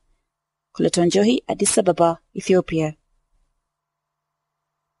agenda. Kuleton Johi, Addis Ababa, Ethiopia.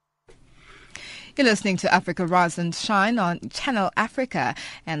 You're listening to Africa Rise and Shine on Channel Africa,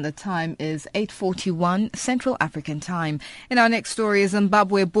 and the time is 8:41 Central African Time. In our next story,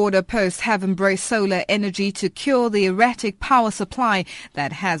 Zimbabwe border posts have embraced solar energy to cure the erratic power supply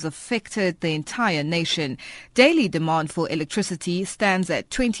that has affected the entire nation. Daily demand for electricity stands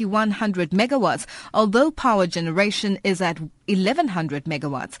at 2,100 megawatts, although power generation is at 1,100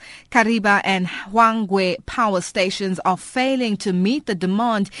 megawatts. Kariba and Hwangwe power stations are failing to meet the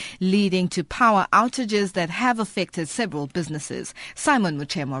demand, leading to power outages that have affected several businesses. Simon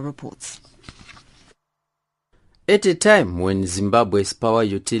Muchemwa reports. At a time when Zimbabwe's power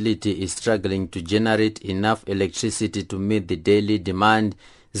utility is struggling to generate enough electricity to meet the daily demand,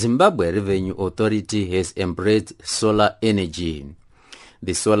 Zimbabwe Revenue Authority has embraced solar energy.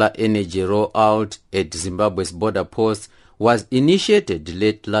 The solar energy rollout at Zimbabwe's border posts was initiated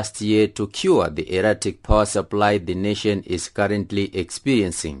late last year to cure the erratic power supply the nation is currently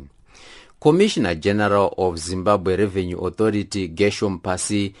experiencing. Commissioner General of Zimbabwe Revenue Authority Gershom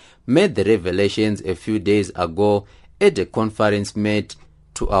Pasi made the revelations a few days ago at a conference made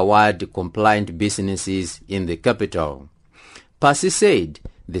to award compliant businesses in the capital. Pasi said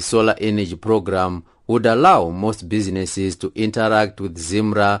the solar energy program would allow most businesses to interact with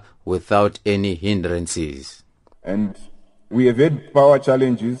Zimra without any hindrances. And we have had power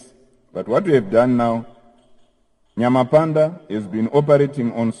challenges, but what we have done now, Nyamapanda has been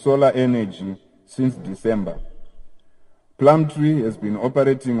operating on solar energy since December. Plumtree has been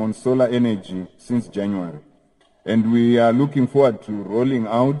operating on solar energy since January. And we are looking forward to rolling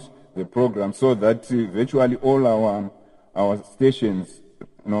out the program so that virtually all our stations,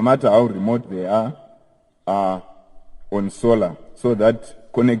 no matter how remote they are on solar, so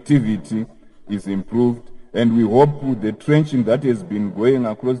that connectivity is improved. And we hope the trenching that has been going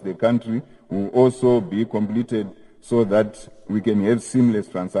across the country will also be completed so that we can have seamless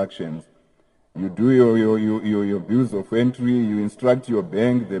transactions. You do your bills of entry, you instruct your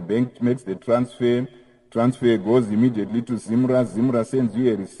bank, the bank makes the transfer goes immediately to Zimra, Zimra sends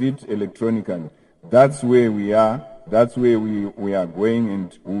you a receipt electronically. That's where we are, that's where we are going,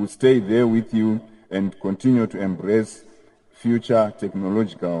 and we will stay there with you and continue to embrace future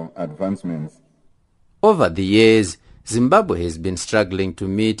technological advancements. Over the years, Zimbabwe has been struggling to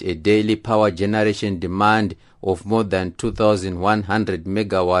meet a daily power generation demand of more than 2,100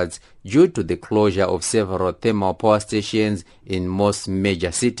 megawatts due to the closure of several thermal power stations in most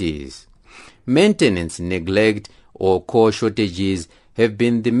major cities. Maintenance, neglect, or core shortages have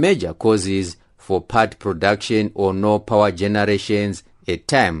been the major causes for part production or no power generations at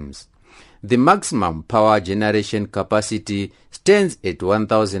times. The maximum power generation capacity stands at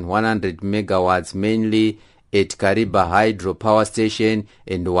 1,100 megawatts mainly at Kariba Hydro Power Station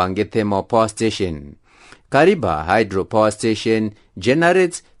and Hwange Thermal Power Station. Kariba Hydro Power Station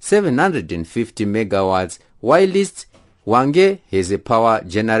generates 750 megawatts, whilst Hwange has a power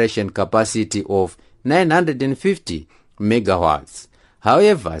generation capacity of 950 megawatts.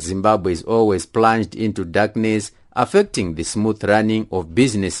 However, Zimbabwe is always plunged into darkness, affecting the smooth running of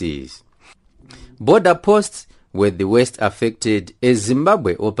businesses. Border posts were the worst affected, as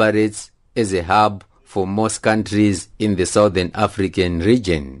Zimbabwe operates as a hub for most countries in the Southern African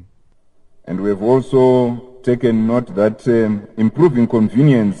region. And we have also taken note that improving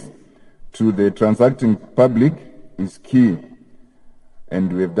convenience to the transacting public is key.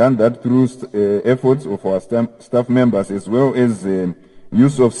 And we have done that through efforts of our staff members, as well as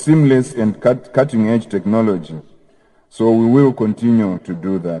use of seamless and cutting-edge technology. So we will continue to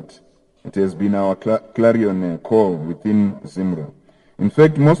do that. It has been our clarion call within Zimra. In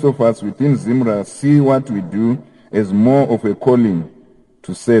fact, most of us within Zimra see what we do as more of a calling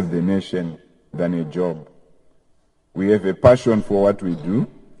to save the nation than a job. We have a passion for what we do.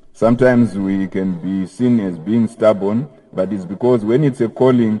 Sometimes we can be seen as being stubborn, but it's because when it's a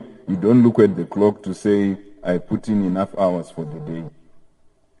calling, you don't look at the clock to say, I put in enough hours for the day.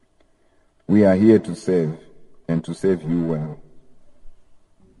 We are here to serve, and to serve you well.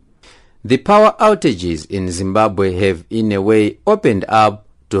 The power outages in Zimbabwe have in a way opened up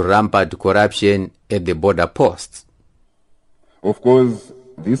to rampant corruption at the border posts. Of course,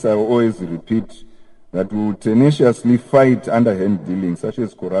 this I always repeat, that we will tenaciously fight underhand dealing such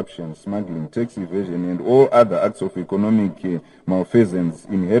as corruption, smuggling, tax evasion, and all other acts of economic malfeasance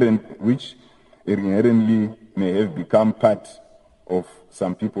which inherently may have become part of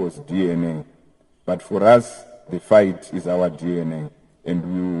some people's DNA. But for us, the fight is our DNA, and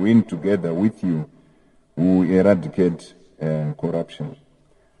we will win together with you. We will eradicate corruption.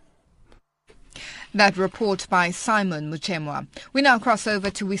 That report by Simon Muchemwa. We now cross over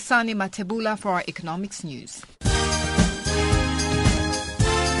to Wisani Matebula for our economics news.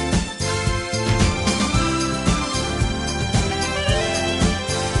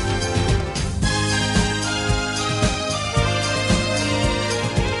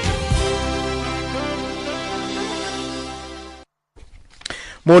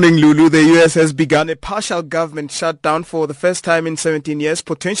 Morning, Lulu. The U.S. has begun a partial government shutdown for the first time in 17 years,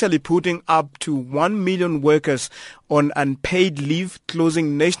 potentially putting up to 1 million workers on unpaid leave,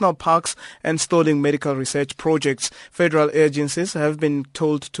 closing national parks and stalling medical research projects. Federal agencies have been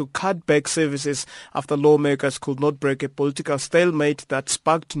told to cut back services after lawmakers could not break a political stalemate that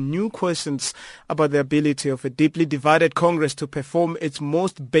sparked new questions about the ability of a deeply divided Congress to perform its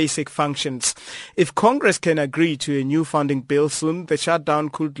most basic functions. If Congress can agree to a new funding bill soon, the shutdown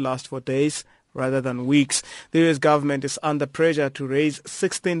could last for days rather than weeks. The U.S. government is under pressure to raise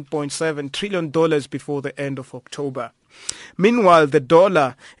 $16.7 trillion before the end of October. Meanwhile, the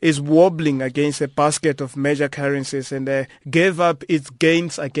dollar is wobbling against a basket of major currencies and gave up its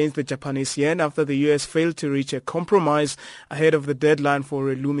gains against the Japanese yen after the U.S. failed to reach a compromise ahead of the deadline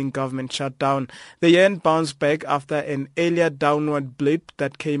for a looming government shutdown. The yen bounced back after an earlier downward blip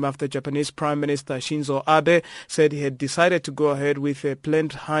that came after Japanese Prime Minister Shinzo Abe said he had decided to go ahead with a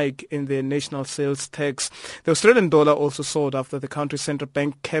planned hike in the national sales tax. The Australian dollar also soared after the country's central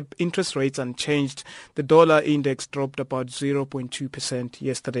bank kept interest rates unchanged. The dollar index dropped about 0.2%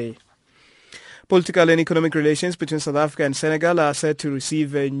 yesterday. Political and economic relations between South Africa and Senegal are set to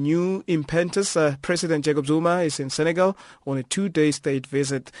receive a new impetus. President Jacob Zuma is in Senegal on a 2-day state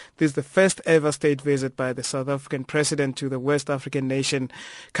visit. This is the first ever state visit by the South African president to the West African nation.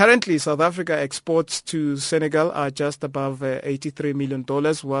 Currently, South Africa exports to Senegal are just above $83 million,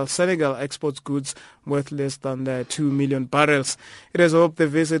 while Senegal exports goods worth less than 2 million barrels. It is hoped the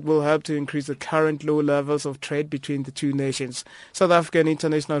visit will help to increase the current low levels of trade between the two nations. South African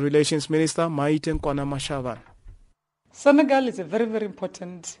International Relations Minister Maite Nkwana Mashavan. Senegal is a very, very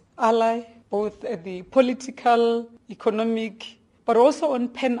important ally, both at the political, economic, but also on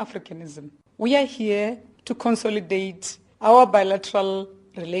Pan-Africanism. We are here to consolidate our bilateral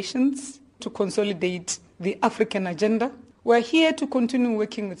relations, to consolidate the African agenda. We are here to continue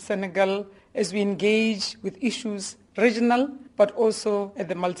working with Senegal as we engage with issues regional, but also at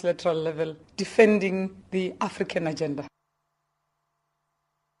the multilateral level, defending the African agenda.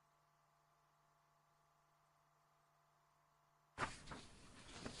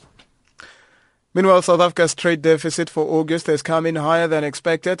 Meanwhile, South Africa's trade deficit for August has come in higher than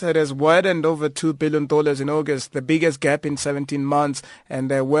expected. It has widened over $2 billion in August, the biggest gap in 17 months,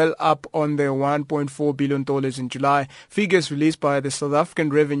 and they're well up on their $1.4 billion in July. Figures released by the South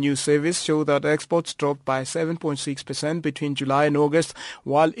African Revenue Service show that exports dropped by 7.6% between July and August,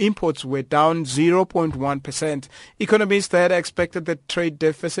 while imports were down 0.1%. Economists had expected the trade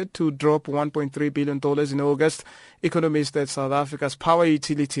deficit to drop $1.3 billion in August. Economists at South Africa's power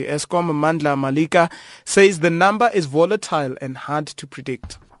utility, Eskom, Mandla Malika, says the number is volatile and hard to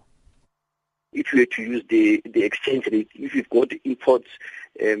predict. If you were to use the exchange rate, if you've got imports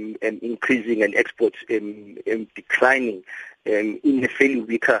increasing and exports declining in a fairly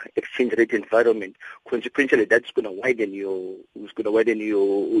weaker exchange rate environment, consequentially that's going to widen your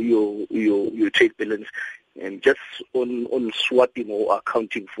trade balance, just on swapping or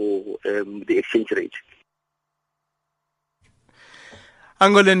accounting for the exchange rate.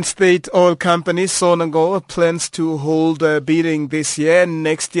 Angolan state oil company Sonangol plans to hold a bidding this year and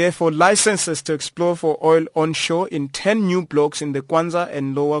next year for licenses to explore for oil onshore in 10 new blocks in the Kwanza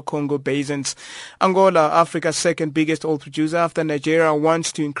and Lower Congo basins. Angola, Africa's second biggest oil producer after Nigeria,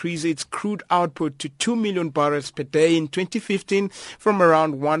 wants to increase its crude output to 2 million barrels per day in 2015 from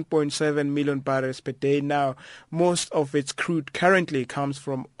around 1.7 million barrels per day now. Most of its crude currently comes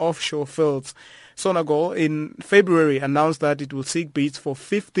from offshore fields. Sonangol in February announced that it will seek bids for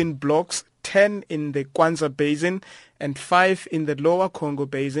 15 blocks, 10 in the Kwanza Basin and 5 in the Lower Congo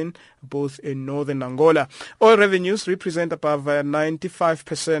Basin, both in northern Angola. Oil revenues represent above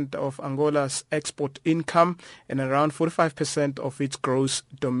 95% of Angola's export income and around 45% of its gross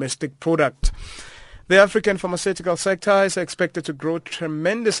domestic product. The African pharmaceutical sector is expected to grow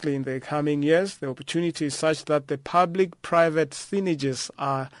tremendously in the coming years. The opportunity is such that the public-private synergies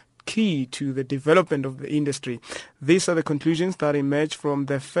are key to the development of the industry. These are the conclusions that emerged from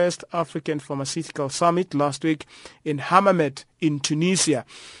the first African Pharmaceutical Summit last week in Hammamet in Tunisia.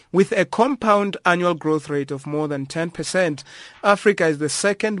 With a compound annual growth rate of more than 10%, Africa is the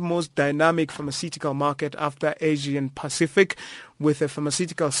second most dynamic pharmaceutical market after Asia and Pacific, with a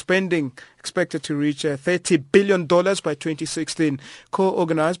pharmaceutical spending expected to reach $30 billion by 2016.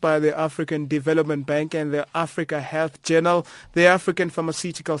 Co-organized by the African Development Bank and the Africa Health Journal, the African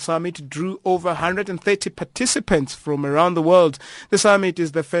Pharmaceutical Summit drew over 130 participants from around the world. The summit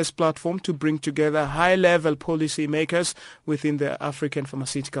is the first platform to bring together high-level policy makers within the African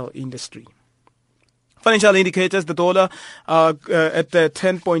pharmaceutical industry. Financial indicators, the dollar at the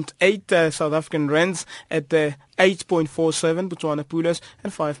 10.8 South African rands, at the 8.47 Botswana Pulas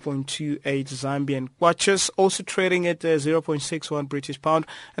and 5.28 Zambian Kwaches, also trading at 0.61 British pound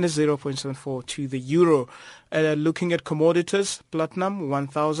and 0.74 to the euro. Looking at commodities, platinum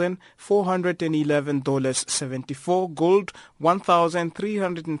 $1,411.74, gold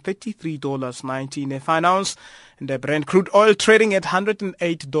 $1,333.90 in a fine ounce, and the Brent crude oil trading at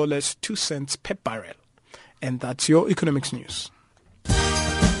 $108.02 per barrel. And that's your economics news.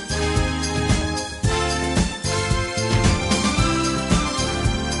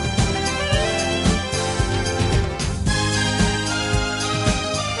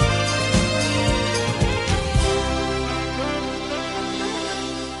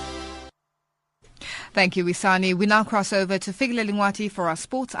 Thank you, Wisani. We now cross over to Figile Lingwati for our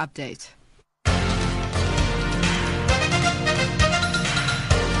sports update.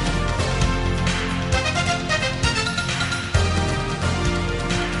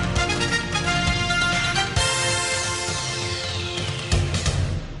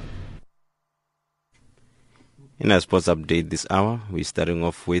 In our sports update this hour, we're starting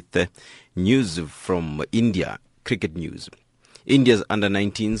off with news from India, cricket news. India's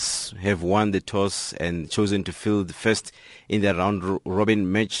under-19s have won the toss and chosen to field first in their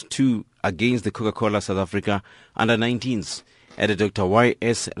round-robin match 2 against the Coca-Cola South Africa under-19s at the Dr.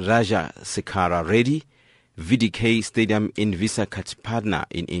 Y.S. Raja Sekhara Reddy VDK Stadium in Visakhapatnam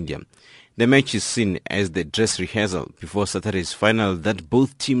in India. The match is seen as the dress rehearsal before Saturday's final that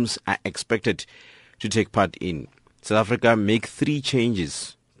both teams are expected to take part in. South Africa make 3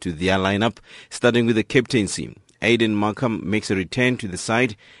 changes to their lineup, starting with the captaincy. Aiden Markham makes a return to the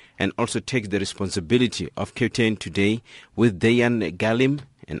side and also takes the responsibility of captain today, with Dayan Galim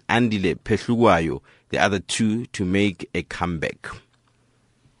and Andile Pehluwayo, the other 2, to make a comeback.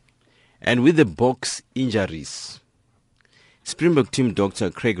 And with the box injuries, Springbok team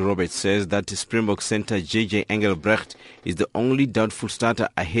Dr. Craig Roberts says that Springbok centre JJ Engelbrecht is the only doubtful starter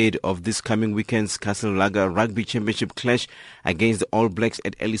ahead of this coming weekend's Castle Lager Rugby Championship clash against the All Blacks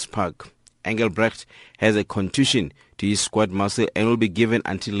at Ellis Park. Engelbrecht has a contusion to his squad muscle and will be given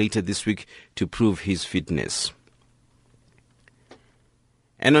until later this week to prove his fitness.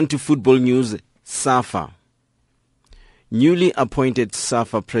 And on to football news. SAFA. Newly appointed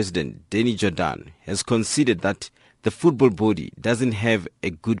SAFA President Danny Jordaan has conceded that the football body doesn't have a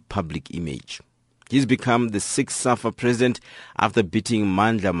good public image. He's become the 6th SAFA president after beating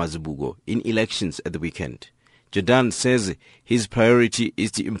Mandla Mazibuko in elections at the weekend. Jordaan says his priority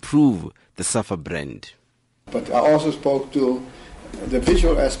is to improve the SAFA brand. But I also spoke to the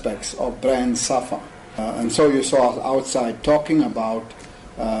visual aspects of brand SAFA. And so you saw us outside talking about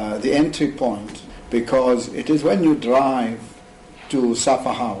the entry point, because it is when you drive to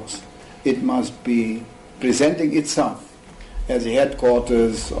SAFA House, it must be presenting itself as the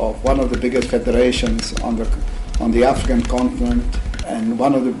headquarters of one of the biggest federations on the African continent, and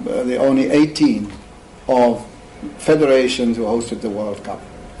one of the only 18 of federations who hosted the World Cup.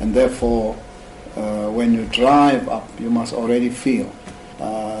 And therefore, when you drive up, you must already feel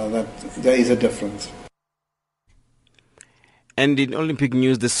that there is a difference. And in Olympic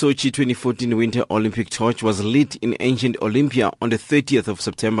news, the Sochi 2014 Winter Olympic torch was lit in ancient Olympia on the 30th of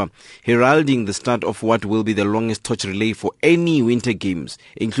September, heralding the start of what will be the longest torch relay for any Winter Games,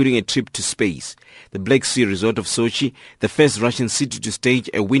 including a trip to space. The Black Sea resort of Sochi, the first Russian city to stage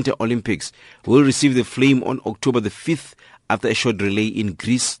a Winter Olympics, will receive the flame on October the 5th after a short relay in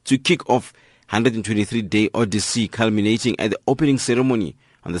Greece to kick off 123-day odyssey culminating at the opening ceremony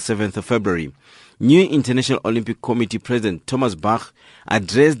on the 7th of February. New International Olympic Committee President Thomas Bach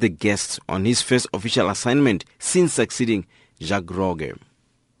addressed the guests on his first official assignment since succeeding Jacques Rogge.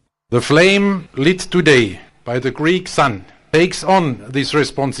 The flame lit today by the Greek sun takes on this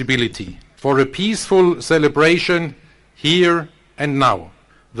responsibility for a peaceful celebration here and now.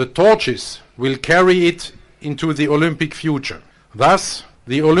 The torches will carry it into the Olympic future. Thus,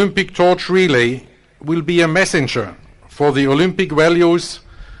 the Olympic torch relay will be a messenger for the Olympic values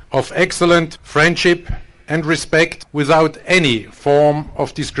of excellent friendship and respect without any form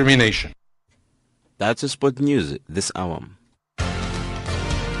of discrimination. That's Sport News this hour.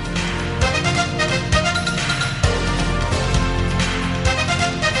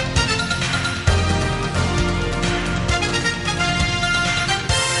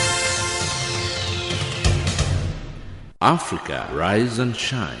 Africa, rise and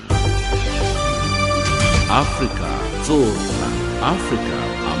shine. Africa, zorka. Africa,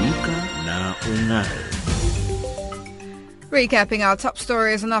 amka na ung'are. Recapping our top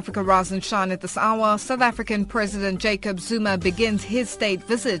stories on Africa Rise and Shine at this hour, South African President Jacob Zuma begins his state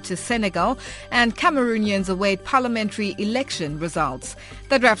visit to Senegal, and Cameroonians await parliamentary election results.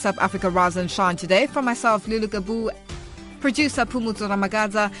 That wraps up Africa Rise and Shine today. From myself, Lulu Gabu, producer Pumutu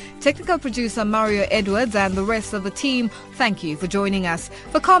Ramagaza, technical producer Mario Edwards, and the rest of the team, thank you for joining us.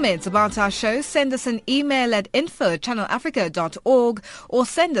 For comments about our show, send us an email at info@channelafrica.org or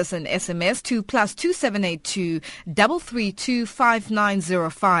send us an SMS to +2782 332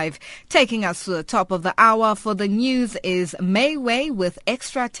 5905. Taking us to the top of the hour for the news is May Way with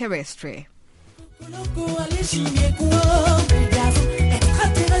Extraterrestre.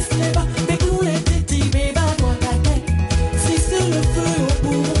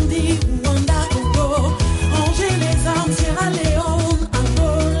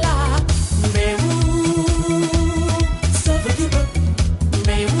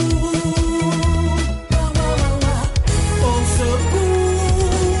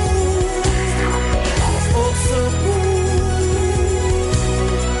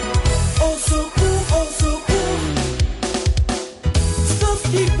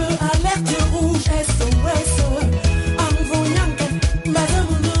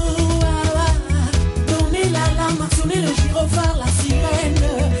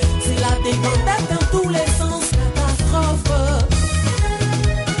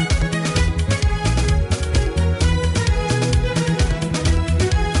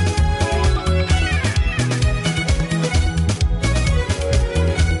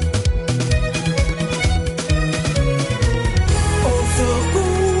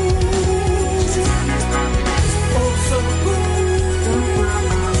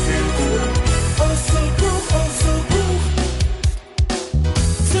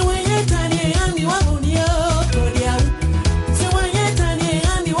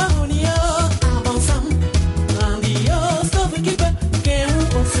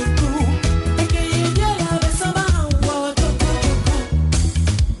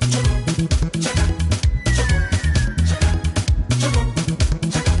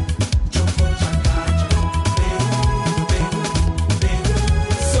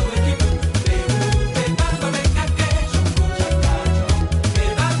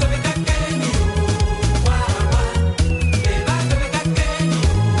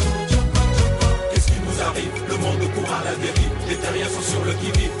 ceux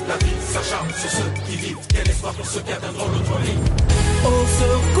qui vivent, la vie s'acharne sur ceux qui vivent. Quel espoir pour ceux qui atteindront l'autre ligne. Au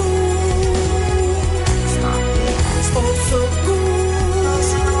secours, au secours,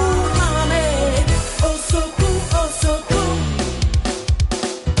 armée, au secours, au secours.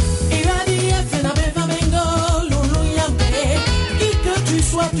 IADF n'avait pas Mengo, Loulou Yambe. Qui que tu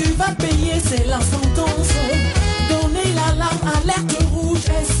sois, tu vas payer, c'est la sentence. Donner l'alarme, alerte rouge,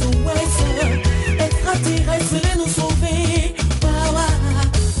 SOS. Extraterrestres, venez nous sauver.